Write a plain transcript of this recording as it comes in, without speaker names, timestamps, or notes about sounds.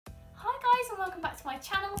and welcome back to my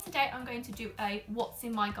channel. Today I'm going to do a what's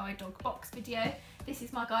in my guide dog box video. This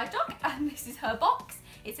is my guide dog and this is her box.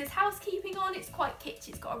 It says housekeeping on, it's quite kitschy,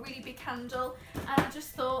 it's got a really big handle, and I just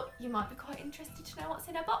thought you might be quite interested to know what's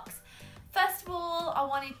in her box. First of all, I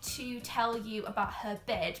wanted to tell you about her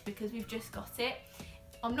bed because we've just got it.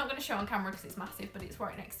 I'm not going to show on camera because it's massive, but it's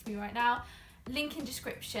right next to me right now. Link in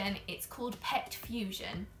description. It's called Pet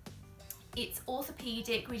Fusion. It's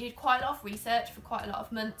orthopedic. We did quite a lot of research for quite a lot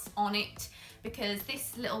of months on it because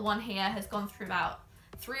this little one here has gone through about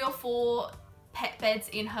 3 or 4 pet beds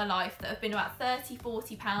in her life that have been about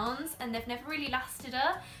 £30–40 and they've never really lasted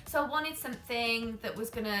her. So I wanted something that was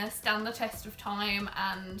going to stand the test of time,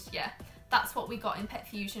 and yeah, that's what we got in Pet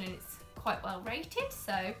Fusion, and it's quite well rated,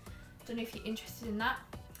 so I don't know if you're interested in that.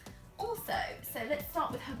 Also, so let's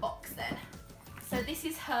start with her box then. So this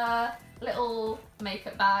is her little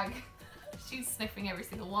makeup bag. She's sniffing every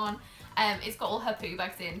single one. It's got all her poo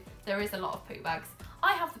bags in. There is a lot of poo bags.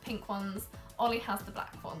 I have the pink ones. Ollie has the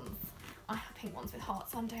black ones. I have pink ones with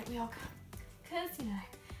hearts on, don't we, Og? Because, you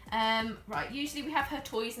know. Right, usually we have her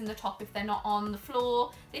toys in the top if they're not on the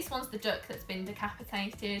floor. This one's the duck that's been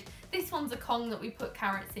decapitated. This one's a Kong that we put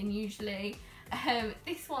carrots in usually.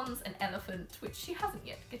 This one's an elephant, which she hasn't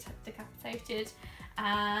yet decapitated.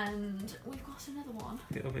 And we've got another one.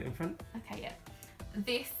 A little bit in front. Okay, yeah.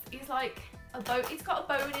 This is like a bone. It's got a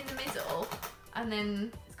bone in the middle, and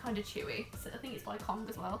then it's kind of chewy. So I think it's by Kong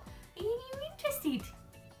as well. Are you interested?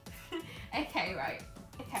 Okay, right.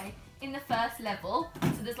 Okay, in the first level,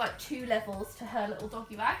 so there's like 2 levels to her little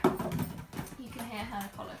doggy bag. You can hear her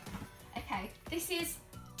collar. Okay, this is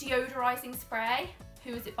deodorizing spray.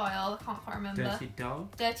 Who is it by? I can't quite remember. Dirty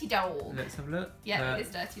Dog. Dirty Dog. Let's have a look. Yeah, it is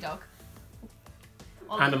Dirty Dog.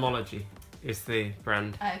 Animology is the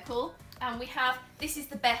brand. Oh, cool. And we have, this is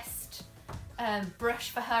the best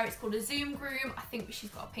brush for her. It's called a Zoom Groom. I think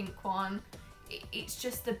she's got a pink one. It's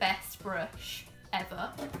just the best brush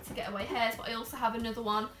ever to get away hairs. But I also have another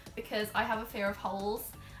one because I have a fear of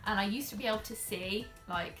holes, and I used to be able to see,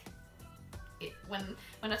 like, when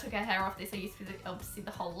I took her hair off this, I used to be able to see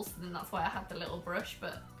the holes, and that's why I had the little brush.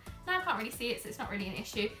 But now I can't really see it, so it's not really an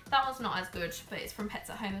issue. That one's not as good, but it's from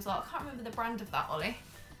Pets at Home as well. I can't remember the brand of that, Ollie.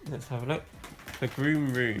 Let's have a look. The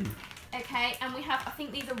Groom Room. Okay, and we have, I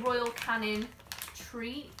think these are Royal Canin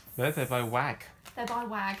treats. No, they're by WAG. They're by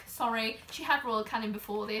WAG, sorry. She had Royal Canin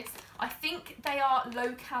before this. I think they are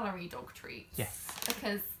low-calorie dog treats. Yes.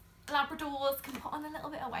 Because Labradors can put on a little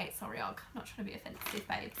bit of weight. Sorry, Og, I'm not trying to be offensive,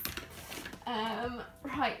 babes.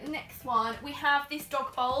 Right, the next one. We have this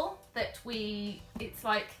dog bowl that it's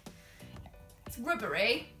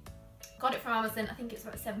rubbery. Got it from Amazon. I think it's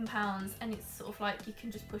about £7, and it's sort of like you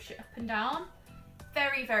can just push it up and down.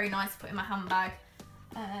 Very, very nice to put in my handbag.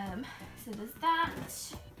 So there's that.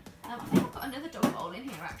 I think I've got another dog bowl in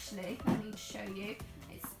here actually. I need to show you.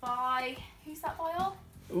 It's by, who's that by, Ol?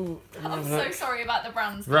 Ooh, I'm so sorry about the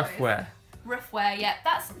brands. Roughwear. Roughwear, yeah.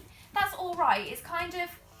 That's all right. It's kind of,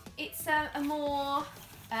 it's a more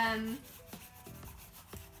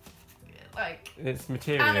like it's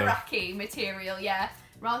material. Anoraki material, yeah,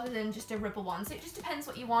 rather than just a rubber one. So it just depends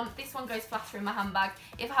what you want. This one goes flatter in my handbag.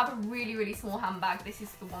 If I have a really, really small handbag, this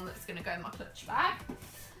is the one that's going to go in my clutch bag.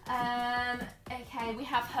 Okay, we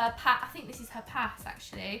have her pass. I think this is her pass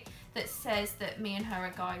actually, that says that me and her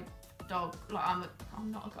are guide dog. Like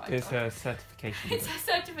I'm not a guide dog. It's her certification. It's her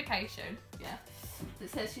certification, yeah. That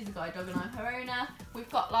says she's a guide dog and I'm her owner. We've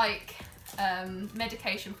got like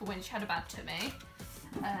medication for when she had a bad tummy.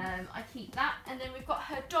 I keep that, and then we've got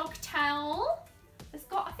her dog towel.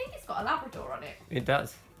 I think it's got a Labrador on it. It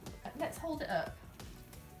does. Let's hold it up.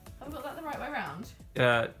 Have we got that the right way around?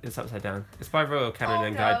 It's upside down. It's by Royal Canin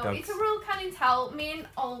and Guide Dogs. It's a Royal Canin towel. Me and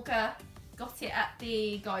Olga got it at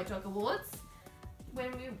the Guide Dog Awards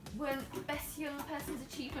when we won Best Young Person's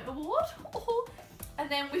Achievement Award. And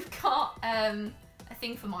then we've got a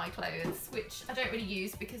thing for my clothes, which I don't really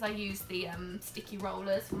use because I use the sticky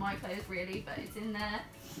rollers for my clothes really, but it's in there.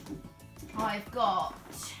 I've got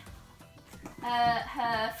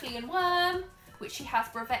her Flea and Worm, which she has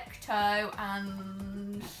Bravecto,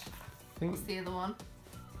 and what's the other one?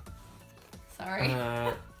 Sorry.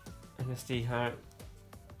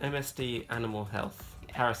 MSD Animal Health,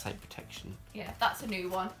 yeah. Parasite Protection. Yeah, that's a new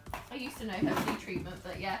one. I used to know her flea treatment,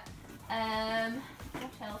 but yeah.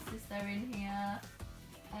 What else is there in here?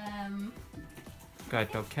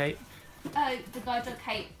 Guide Dog Cape. Oh, the Guide Dog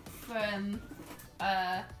Cape from,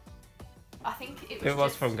 I think it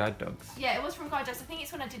was from Guide Dogs. Yeah, it was from Guide Dogs. I think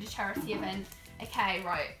it's when I did a charity event. Okay,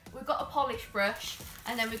 right. We've got a polish brush,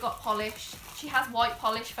 and then we've got polish. She has white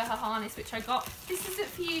polish for her harness, which I got. This isn't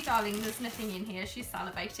for you, darling. There's nothing in here. She's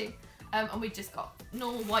salivating. And we just got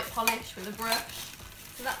normal white polish with a brush.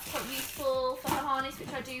 So that's quite useful for her harness,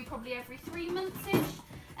 which I do probably every 3 months-ish.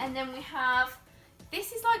 And then we have,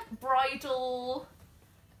 this is like bridle,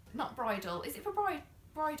 not bridle, is it for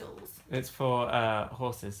bridles? It's for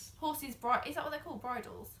horses. Horses, is that what they're called,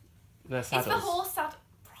 bridles? They're saddles. It's for horse saddle.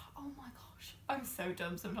 Oh my gosh, I'm so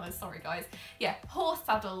dumb sometimes, sorry guys. Yeah, horse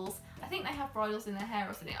saddles. I think they have bridles in their hair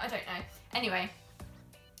or something, I don't know. Anyway,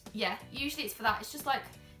 yeah, usually it's for that. It's just like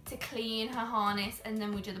to clean her harness, and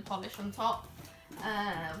then we do the polish on top.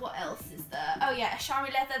 What else is there? Oh yeah, a chamois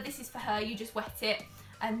leather. This is for her. You just wet it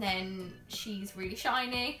and then she's really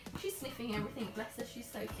shiny. She's sniffing everything, bless her, she's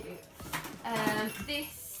so cute.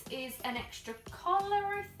 This is an extra collar,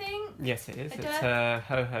 I think. Yes, it is. It's a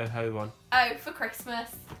ho ho ho one. Oh, for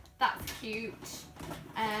Christmas. That's cute.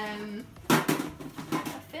 I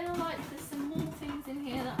feel like there's some more things in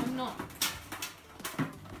here that I'm not.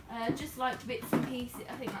 Just like bits and pieces.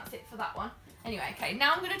 I think that's it for that one. Anyway, okay,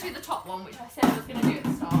 now I'm going to do the top one, which I said I was going to do at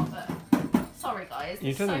the start, but sorry guys.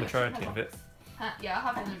 You've done the majority of it. Yeah, I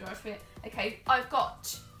have done the majority of it. Okay, I've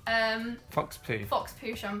got Fox Poo. Fox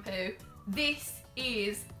Poo shampoo. This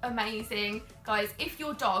is amazing. Guys, if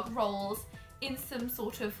your dog rolls in some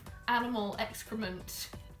sort of animal excrement,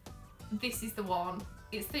 this is the one.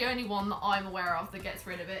 It's the only one that I'm aware of that gets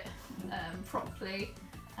rid of it properly.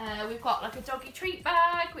 We've got like a doggy treat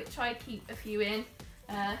bag, which I keep a few in.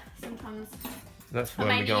 Sometimes that's I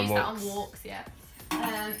when we go on mainly use that on walks. walks, yeah.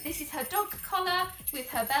 This is her dog collar with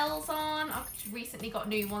her bells on. I've recently got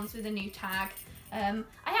new ones with a new tag. I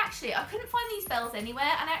couldn't find these bells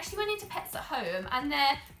anywhere, and I actually went into Pets at Home, and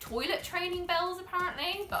they're toilet training bells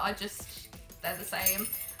apparently, but they're the same.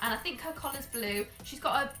 And I think her collar's blue. She's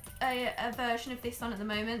got a version of this on at the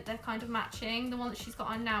moment. They're kind of matching. The one that she's got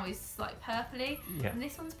on now is like purpley, Yeah. and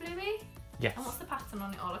this one's bluey. Yes. And what's the pattern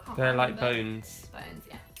on it all? I can't They're like remember. bones. Bones,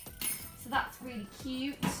 yeah. So that's really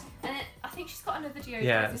cute. And I think she's got another deodorizer.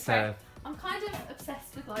 Yeah, spray. I'm kind of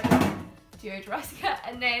obsessed with like deodorizer.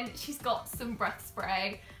 And then she's got some breath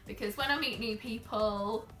spray, because when I meet new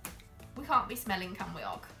people, we can't be smelling, can we,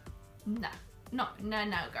 Og? No. No,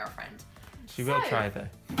 girlfriend. She will try though.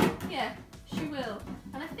 Yeah, she will.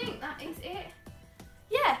 And I think that is it.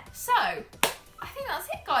 Yeah, so I think that's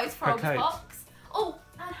it, guys, for Her Og's coat. box. Oh,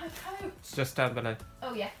 and her coat. It's just down below.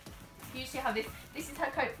 Oh yeah, usually I have this. This is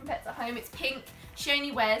her coat from Pets at Home. It's pink. She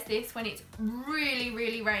only wears this when it's really,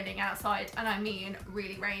 really raining outside, and I mean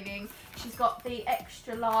really raining. She's got the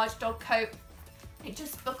extra large dog coat. It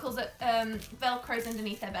just buckles at, velcros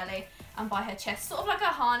underneath her belly and by her chest, sort of like a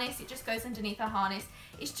harness. It just goes underneath her harness.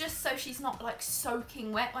 It's just so she's not like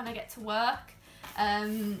soaking wet when I get to work.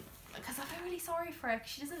 Because I feel really sorry for her,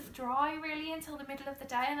 because she doesn't dry really until the middle of the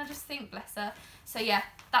day, and I just think, bless her. So yeah,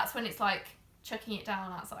 that's when it's like chucking it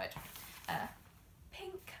down outside.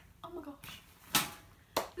 Pink, oh my gosh.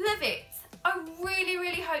 Love it. I really,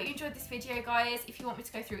 really hope you enjoyed this video, guys. If you want me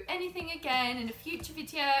to go through anything again in a future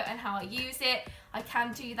video and how I use it, I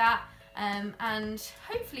can do that. And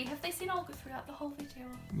hopefully, have they seen Olga throughout the whole video?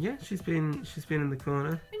 Yeah, she's been in the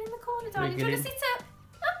corner. Been in the corner, darling. Do you want to sit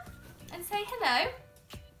up and say hello?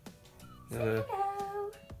 Say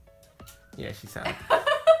hello. Yeah, she's sad.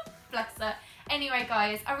 Bless her. Anyway,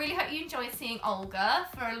 guys, I really hope you enjoyed seeing Olga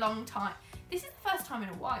for a long time. This is the first time in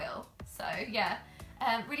a while, so yeah.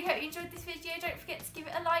 Really hope you enjoyed this video. Don't forget to give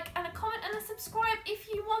it a like and a comment and a subscribe if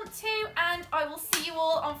you want to, and I will see you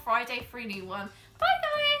all on Friday for a new one.